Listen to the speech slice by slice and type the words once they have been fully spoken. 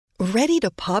Ready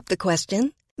to pop the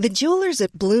question? The jewelers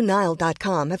at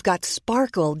BlueNile.com have got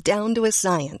sparkle down to a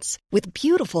science with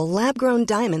beautiful lab-grown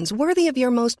diamonds worthy of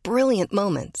your most brilliant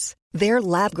moments. Their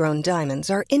lab-grown diamonds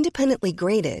are independently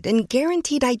graded and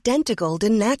guaranteed identical to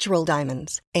natural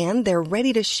diamonds, and they're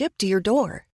ready to ship to your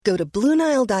door. Go to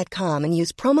BlueNile.com and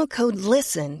use promo code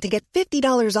LISTEN to get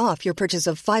 $50 off your purchase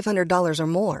of $500 or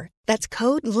more. That's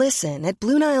code LISTEN at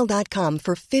BlueNile.com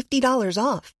for $50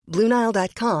 off.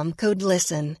 BlueNile.com, code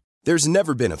LISTEN. There's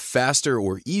never been a faster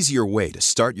or easier way to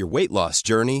start your weight loss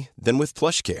journey than with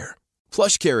PlushCare.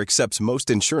 PlushCare accepts most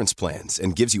insurance plans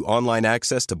and gives you online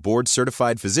access to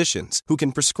board-certified physicians who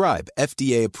can prescribe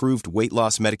FDA-approved weight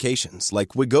loss medications like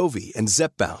Wegovy and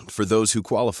Zepbound for those who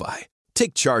qualify.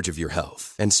 Take charge of your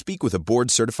health and speak with a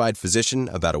board-certified physician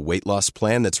about a weight loss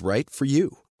plan that's right for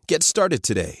you. Get started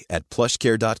today at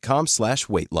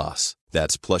plushcare.com/weightloss.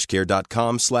 That's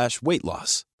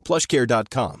plushcare.com/weightloss.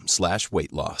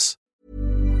 plushcare.com/weightloss.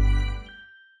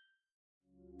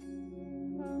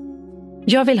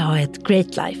 Jag vill ha ett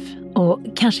great life, och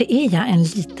kanske är jag en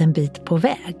liten bit på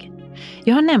väg.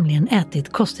 Jag har nämligen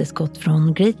ätit kosttillskott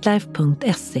från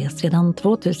greatlife.se sedan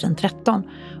 2013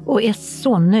 och är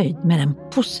så nöjd med den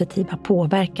positiva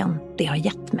påverkan det har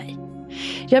gett mig.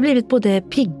 Jag har blivit både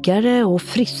piggare och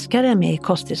friskare med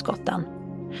kosttillskotten.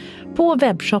 På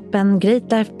webbshoppen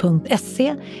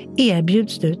greatlife.se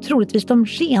erbjuds du troligtvis de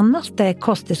renaste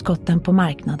kosttillskotten på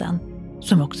marknaden,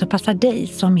 som också passar dig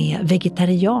som är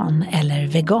vegetarian eller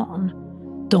vegan.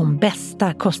 De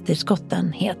bästa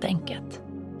kosttillskotten helt enkelt.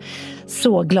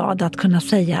 Så glad att kunna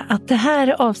säga att det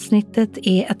här avsnittet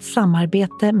är ett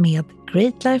samarbete med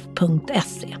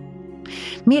greatlife.se.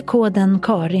 Med koden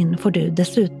Karin får du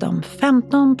dessutom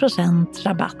 15%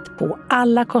 rabatt på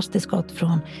alla kosttillskott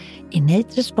från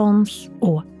Innate Response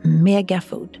och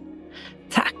Megafood.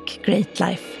 Tack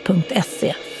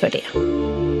greatlife.se för det.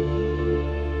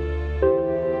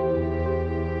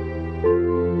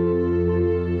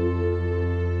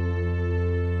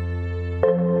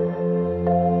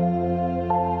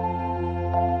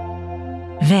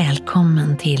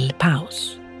 Välkommen till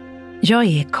paus. Jag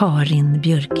är Karin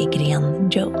Björkegren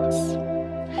Jones.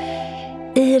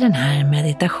 I den här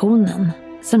meditationen,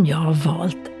 som jag har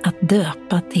valt att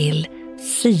döpa till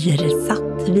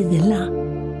syresatt vila,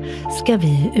 ska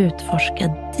vi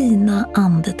utforska dina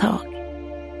andetag,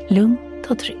 lugnt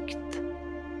och tryggt.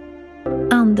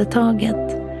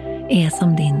 Andetaget är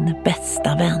som din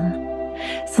bästa vän,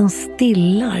 som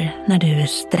stillar när du är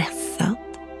stressad,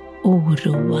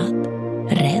 oroad,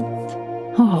 rädd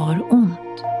och har ont.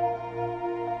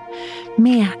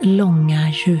 Med långa,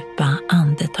 djupa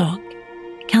andetag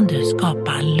kan du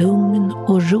skapa lugn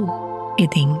och ro i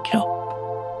din kropp.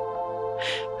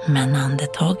 Men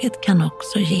andetaget kan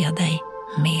också ge dig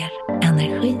mer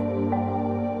energi.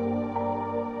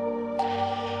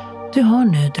 Du har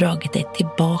nu dragit dig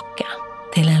tillbaka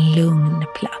till en lugn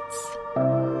plats.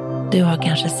 Du har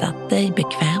kanske satt dig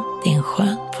bekvämt i en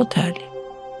skön fåtölj.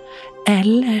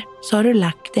 Eller så har du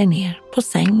lagt dig ner på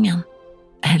sängen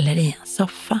eller i en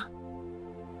soffa.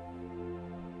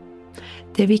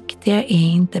 Det viktiga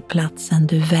är inte platsen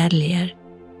du väljer,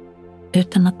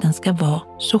 utan att den ska vara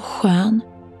så skön,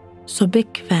 så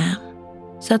bekväm,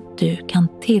 så att du kan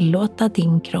tillåta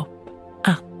din kropp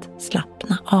att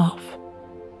slappna av.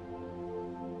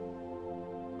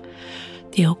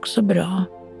 Det är också bra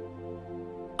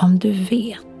om du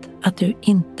vet att du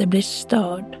inte blir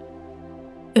störd,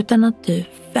 utan att du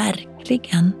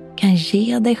verkligen kan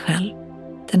ge dig själv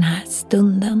den här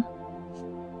stunden,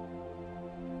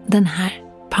 den här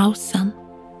pausen,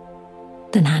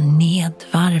 den här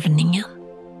nedvarvningen.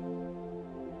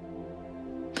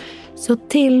 Så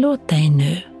tillåt dig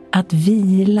nu att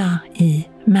vila i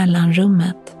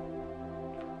mellanrummet,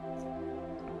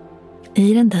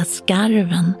 i den där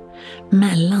skarven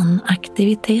mellan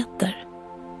aktiviteter.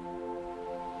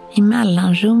 I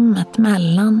mellanrummet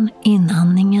mellan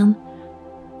inandningen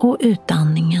och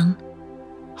utandningen,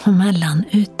 och mellan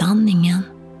utandningen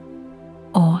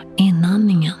och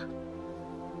inandningen.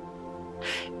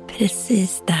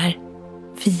 Precis där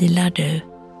vilar du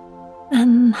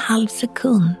en halv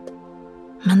sekund,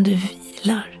 men du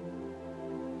vilar.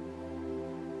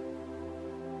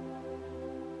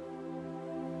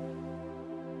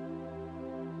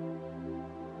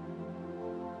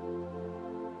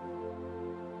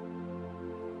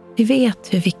 Vi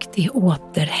vet hur viktig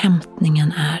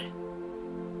återhämtningen är.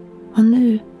 Och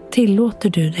nu tillåter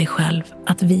du dig själv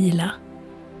att vila.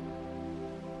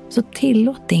 Så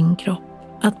tillåt din kropp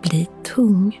att bli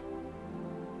tung.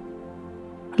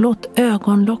 Låt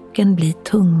ögonlocken bli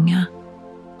tunga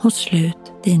och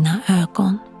slut dina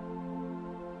ögon.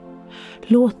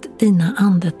 låt dina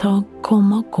andetag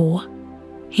komma och gå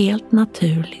helt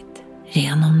naturligt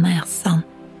genom näsan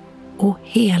och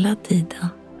hela tiden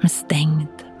med stängd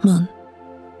mun.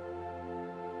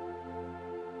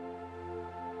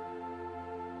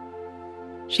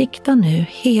 Rikta nu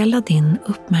hela din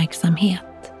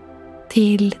uppmärksamhet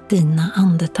till dina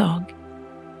andetag.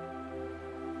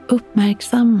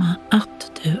 Uppmärksamma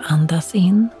att du andas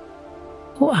in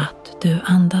och att du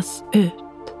andas ut.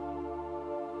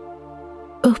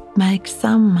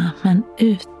 Uppmärksamma men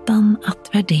utan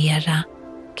att värdera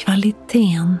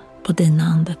kvaliteten på dina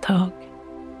andetag,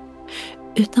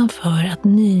 utan för att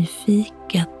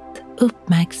nyfiket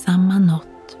uppmärksamma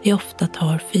något vi ofta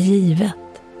tar för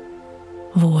givet,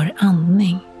 vår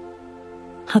andning,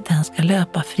 att den ska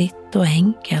löpa fritt och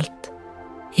enkelt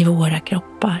i våra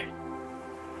kroppar.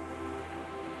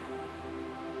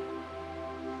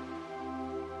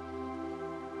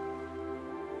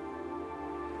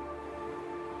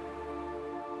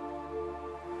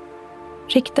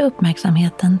 Rikta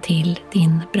uppmärksamheten till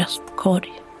din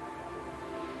bröstkorg.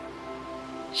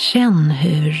 Känn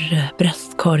hur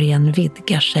bröstkorgen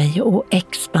vidgar sig och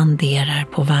expanderar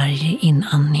på varje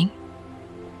inandning.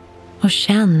 Och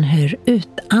känn hur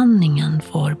utandningen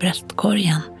får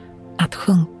bröstkorgen att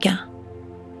sjunka.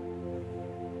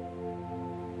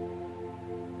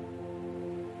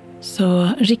 Så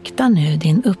rikta nu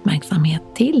din uppmärksamhet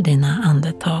till dina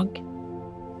andetag.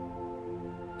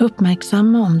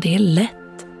 Uppmärksamma om det är lätt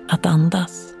att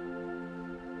andas.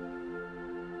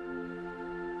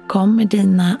 Kommer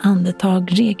dina andetag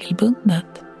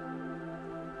regelbundet?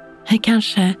 Är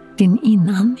kanske din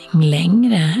inandning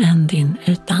längre än din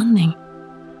utandning?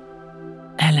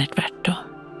 Eller tvärtom?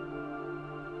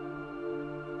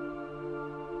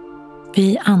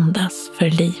 Vi andas för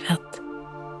livet.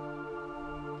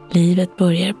 Livet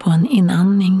börjar på en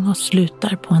inandning och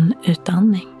slutar på en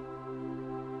utandning.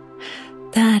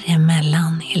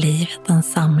 Däremellan är livet en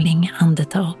samling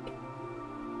andetag.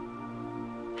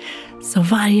 Så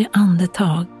varje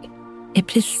andetag är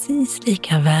precis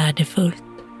lika värdefullt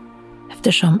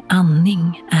eftersom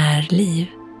andning är liv.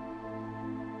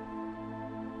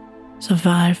 Så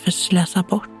varför slösa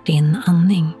bort din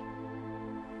andning?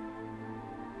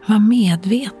 Var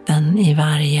medveten i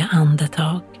varje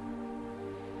andetag.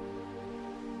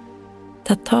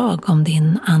 Ta tag om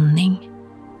din andning.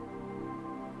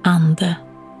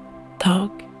 Andetag.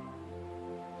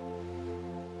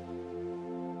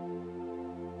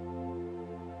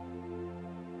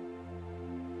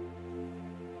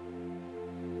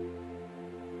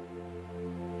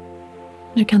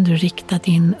 Nu kan du rikta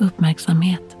din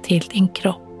uppmärksamhet till din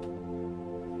kropp.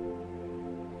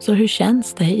 Så hur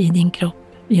känns det i din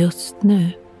kropp just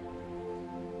nu?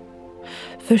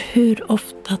 För hur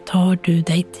ofta tar du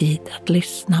dig tid att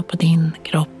lyssna på din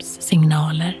kropps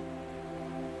signaler?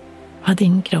 Vad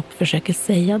din kropp försöker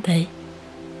säga dig?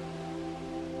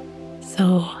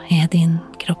 Så är din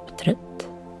kropp trött?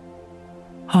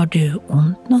 Har du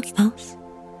ont någonstans?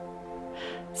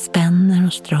 Spänner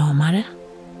och stramare?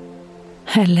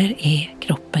 Eller är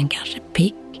kroppen kanske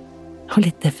pigg och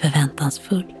lite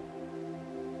förväntansfull?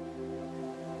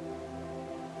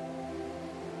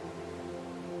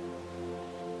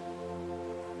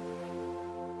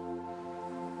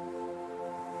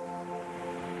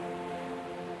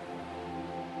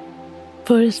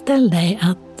 Föreställ dig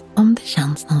att om det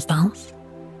känns någonstans,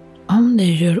 om det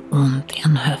gör ont i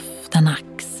en höft, en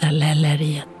axel eller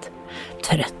i ett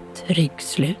trött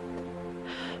ryggslut,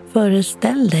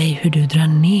 föreställ dig hur du drar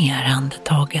ner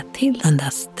andetaget till den där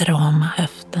strama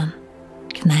höften,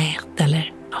 knät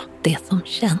eller det som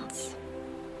känns.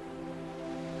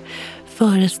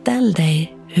 Föreställ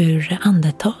dig hur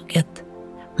andetaget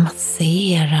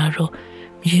masserar och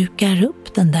mjukar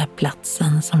upp den där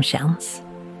platsen som känns.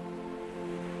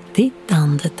 Ditt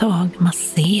andetag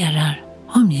masserar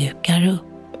och mjukar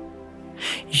upp.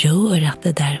 Gör att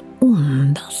det där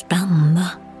onda, spända,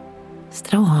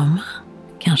 strama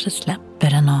kanske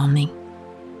släpper en aning.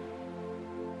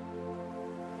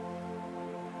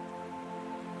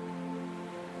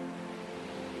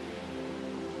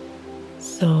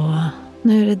 Så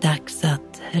nu är det dags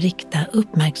att rikta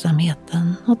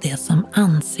uppmärksamheten åt det som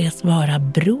anses vara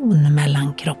bron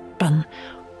mellan kroppen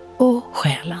och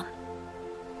själen.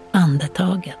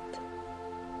 Andetaget.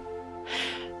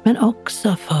 Men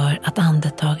också för att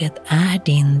andetaget är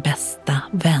din bästa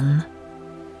vän.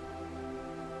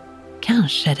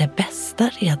 Kanske det bästa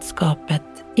redskapet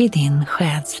i din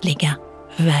själsliga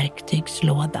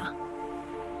verktygslåda.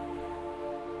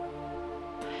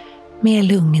 Med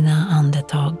lugna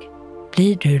andetag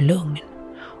blir du lugn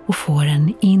och får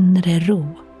en inre ro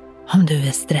om du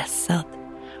är stressad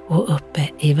och uppe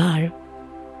i varv.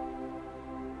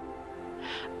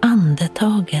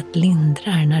 Andetaget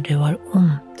lindrar när du har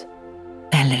ont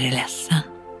eller är ledsen.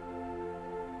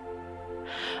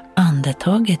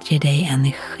 Andetaget ger dig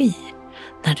energi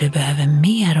när du behöver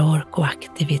mer ork och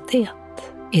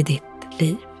aktivitet i ditt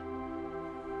liv.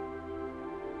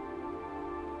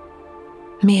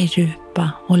 Med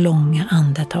djupa och långa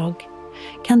andetag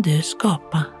kan du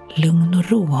skapa lugn-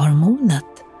 och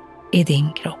ro-hormonet i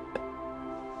din kropp.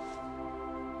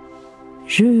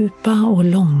 Djupa och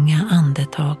långa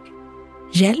andetag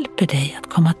hjälper dig att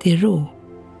komma till ro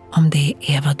om det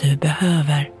är vad du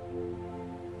behöver.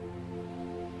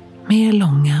 Med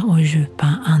långa och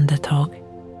djupa andetag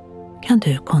kan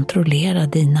du kontrollera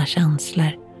dina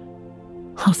känslor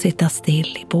och sitta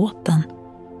still i båten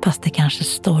fast det kanske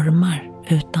stormar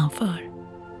utanför.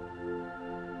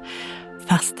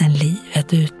 Fastän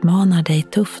livet utmanar dig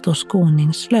tufft och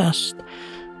skoningslöst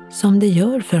som det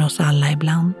gör för oss alla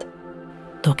ibland,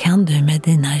 då kan du med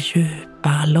dina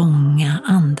djupa, långa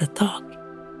andetag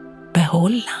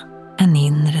behålla en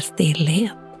inre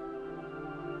stillhet.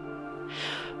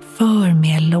 För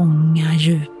med långa,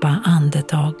 djupa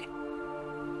andetag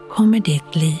kommer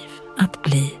ditt liv att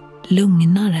bli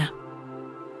lugnare.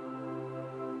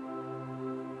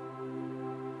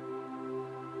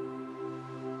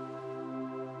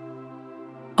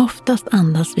 Oftast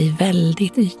andas vi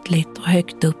väldigt ytligt och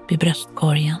högt upp i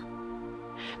bröstkorgen.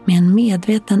 Med en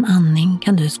medveten andning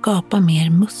kan du skapa mer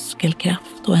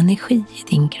muskelkraft och energi i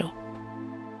din kropp.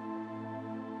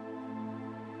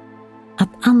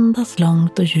 Att andas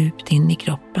långt och djupt in i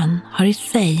kroppen har i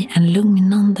sig en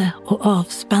lugnande och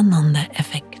avspännande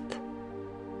effekt.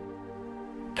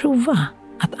 Prova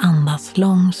att andas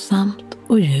långsamt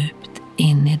och djupt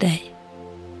in i dig.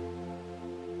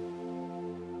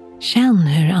 Känn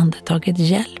hur andetaget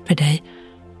hjälper dig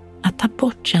att ta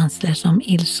bort känslor som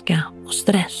ilska och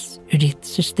stress ur ditt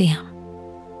system.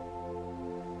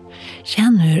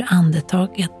 Känn hur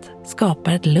andetaget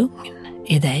skapar ett lugn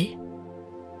i dig.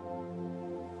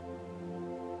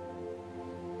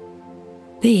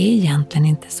 Det är egentligen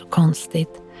inte så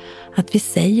konstigt att vi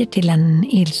säger till en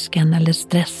ilsken eller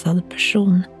stressad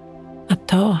person att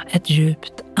ta ett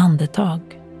djupt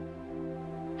andetag.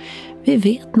 Vi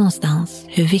vet någonstans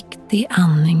hur viktig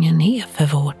andningen är för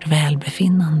vårt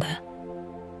välbefinnande.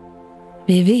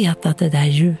 Vi vet att det där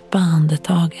djupa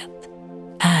andetaget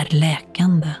är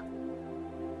läkande.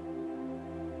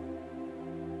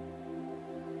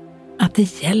 Att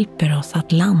det hjälper oss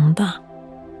att landa.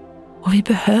 Och vi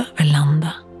behöver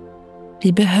landa.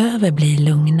 Vi behöver bli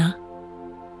lugna.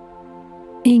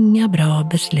 Inga bra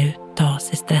beslut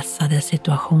tas i stressade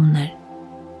situationer.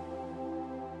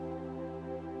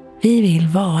 Vi vill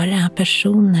vara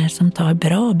personer som tar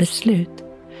bra beslut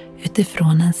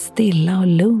utifrån en stilla och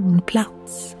lugn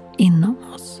plats inom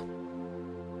oss.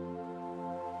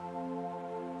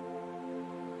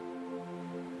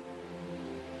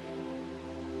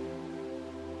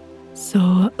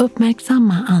 Så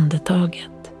uppmärksamma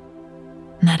andetaget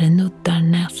när det nuddar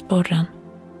näsborren.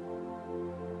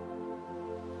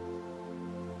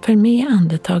 Följ med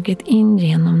andetaget in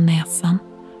genom näsan,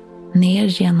 ner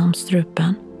genom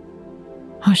strupen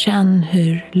och känn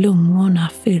hur lungorna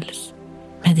fylls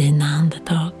med dina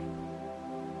andetag.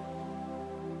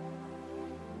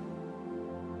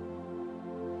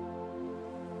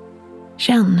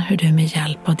 Känn hur du med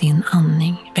hjälp av din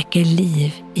andning väcker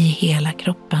liv i hela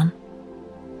kroppen.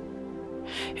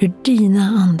 Hur dina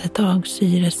andetag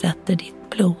syresätter ditt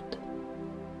blod.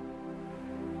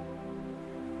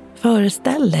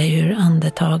 Föreställ dig hur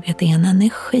andetaget är en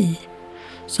energi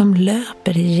som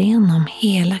löper igenom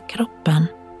hela kroppen,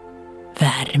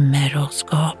 värmer och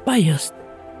skapar just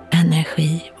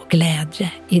energi och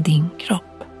glädje i din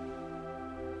kropp.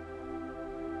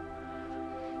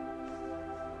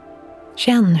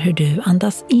 Känn hur du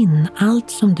andas in allt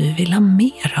som du vill ha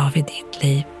mer av i ditt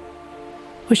liv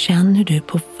och känn hur du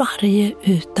på varje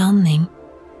utandning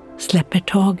släpper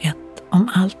taget om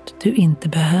allt du inte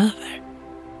behöver.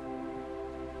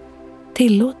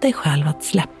 Tillåt dig själv att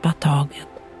släppa taget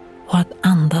och att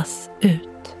andas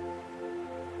ut.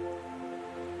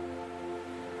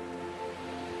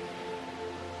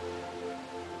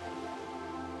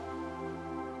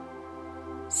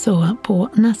 Så på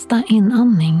nästa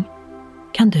inandning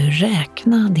kan du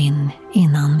räkna din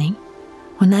inandning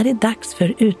och när det är dags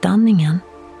för utandningen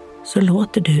så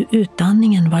låter du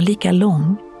utandningen vara lika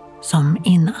lång som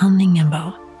inandningen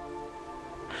var.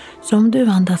 Så om du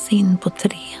andas in på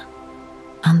 3,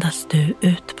 andas du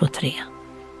ut på 3.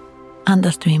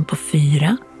 Andas du in på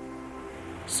 4,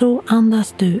 så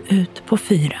andas du ut på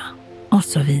 4 och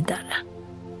så vidare.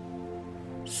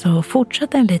 Så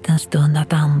fortsätt en liten stund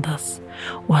att andas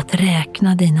och att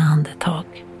räkna dina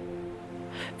andetag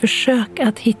Försök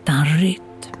att hitta en rytm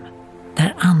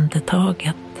där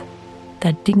andetaget,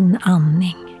 där din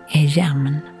andning är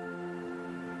jämn.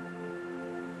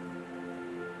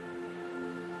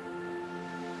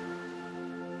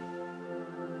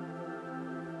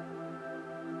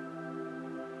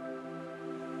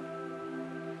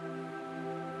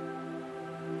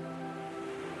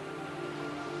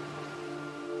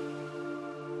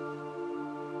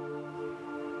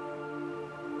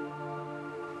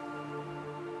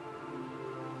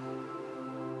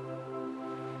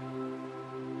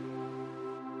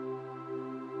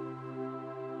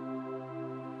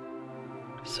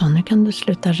 Så nu kan du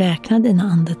sluta räkna dina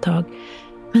andetag,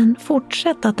 men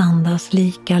fortsätt att andas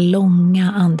lika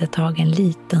långa andetag en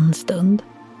liten stund.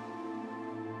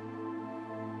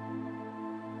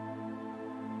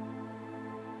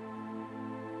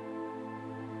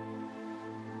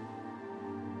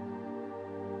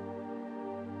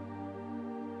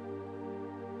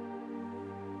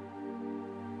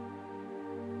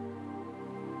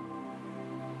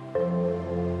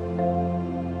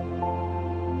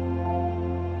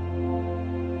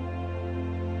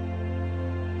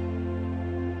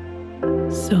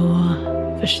 Så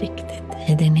försiktigt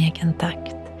i din egen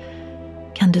takt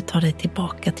kan du ta dig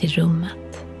tillbaka till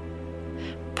rummet,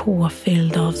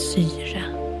 påfylld av syre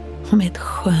och med ett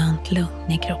skönt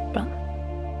lugn i kroppen.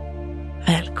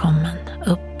 Välkommen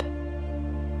upp.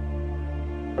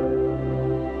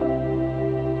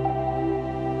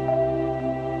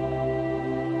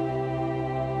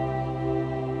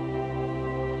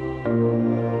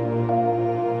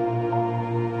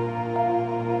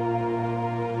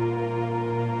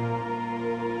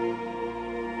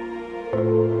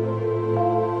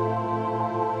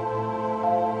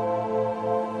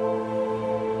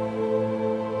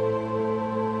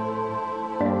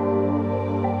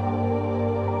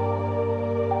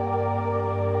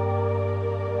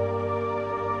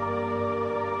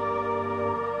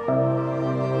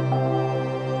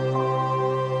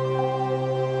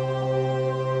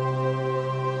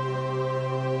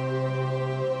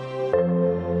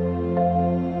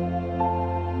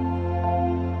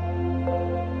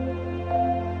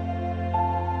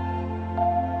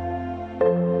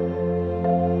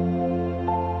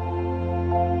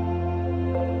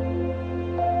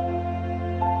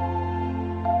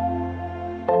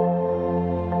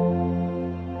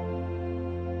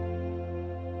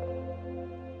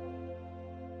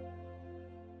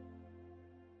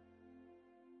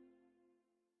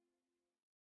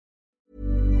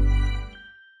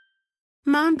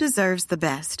 Mom deserves the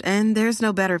best, and there's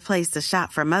no better place to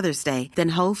shop for Mother's Day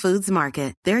than Whole Foods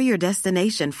Market. They're your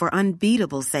destination for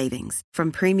unbeatable savings,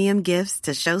 from premium gifts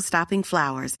to show-stopping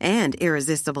flowers and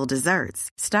irresistible desserts.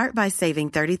 Start by saving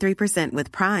 33%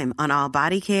 with Prime on all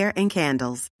body care and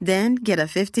candles. Then get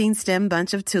a 15-stem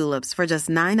bunch of tulips for just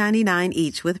 $9.99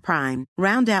 each with Prime.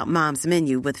 Round out Mom's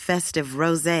menu with festive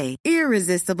rosé,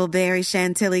 irresistible berry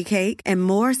chantilly cake, and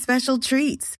more special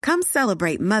treats. Come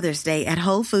celebrate Mother's Day at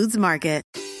Whole Foods Market.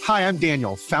 Hi, I'm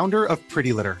Daniel, founder of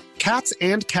Pretty Litter. Cats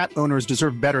and cat owners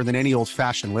deserve better than any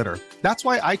old-fashioned litter. That's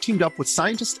why I teamed up with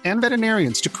scientists and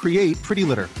veterinarians to create Pretty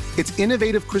Litter. Its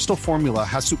innovative crystal formula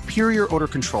has superior odor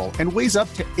control and weighs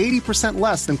up to 80%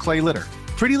 less than clay litter.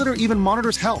 Pretty Litter even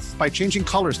monitors health by changing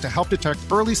colors to help detect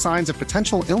early signs of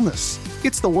potential illness.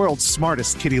 It's the world's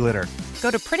smartest kitty litter. Go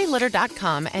to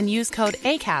prettylitter.com and use code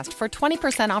ACAST for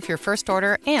 20% off your first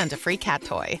order and a free cat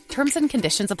toy. Terms and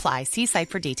conditions apply. See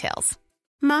site for details.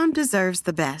 Mom deserves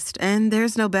the best, and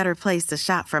there's no better place to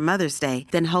shop for Mother's Day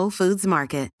than Whole Foods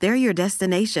Market. They're your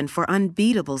destination for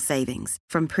unbeatable savings,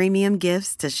 from premium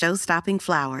gifts to show-stopping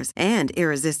flowers and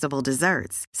irresistible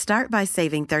desserts. Start by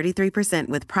saving 33%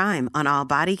 with Prime on all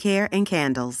body care and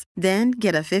candles. Then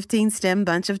get a 15-stem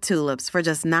bunch of tulips for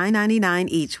just $9.99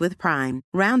 each with Prime.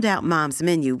 Round out Mom's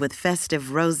menu with festive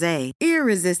rosé,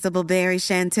 irresistible berry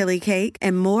chantilly cake,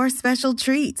 and more special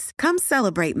treats. Come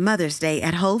celebrate Mother's Day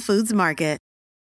at Whole Foods Market.